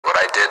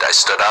I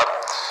stood up.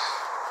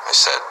 I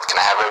said, can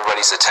I have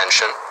everybody's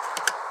attention?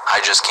 I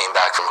just came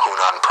back from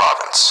Hunan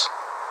province.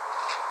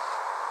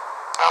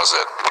 That was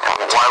it.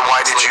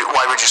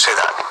 Why would you say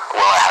that?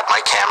 Well, I had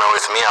my camera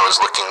with me. I was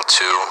looking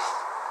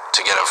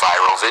to get a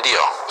viral video.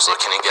 I was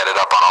looking to get it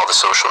up on all the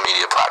social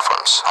media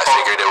platforms. I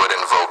figured it would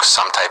invoke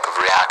some type of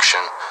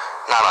reaction,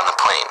 not on the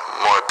plane,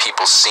 more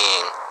people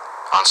seeing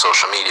on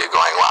social media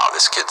going, wow,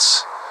 this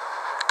kid's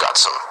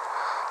got some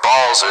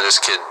balls, or this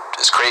kid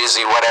is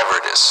crazy,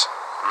 whatever it is.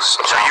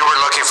 So you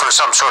were looking for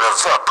some sort of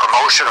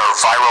promotion or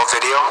viral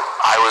video?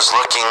 I was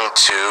looking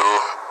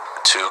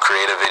to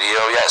create a video,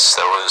 yes,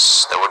 that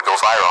would go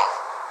viral.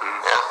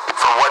 Yeah.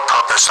 For what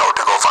purpose, though,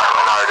 to go viral?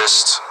 I'm an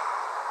artist.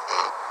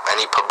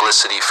 Any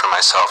publicity for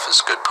myself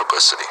is good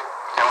publicity.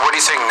 And what do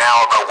you think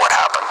now about what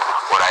happened?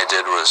 What I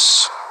did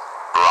was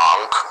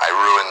wrong. I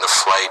ruined the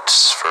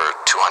flights for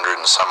 200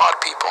 and some odd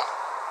people.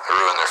 I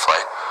ruined their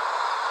flight.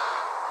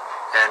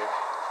 And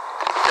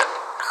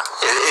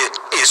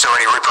is there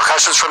any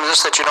repercussions from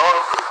this that you know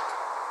of?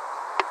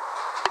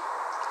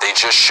 They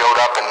just showed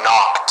up and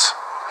knocked.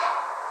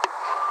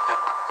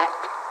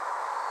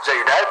 Is that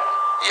your dad?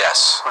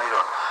 Yes. How you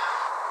doing?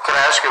 Can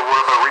I ask you, what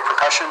about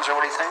repercussions, or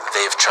what do you think?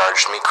 They've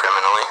charged me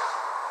criminally.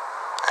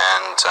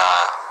 And,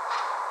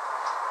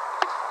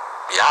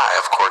 yeah, I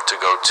have court to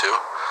go to.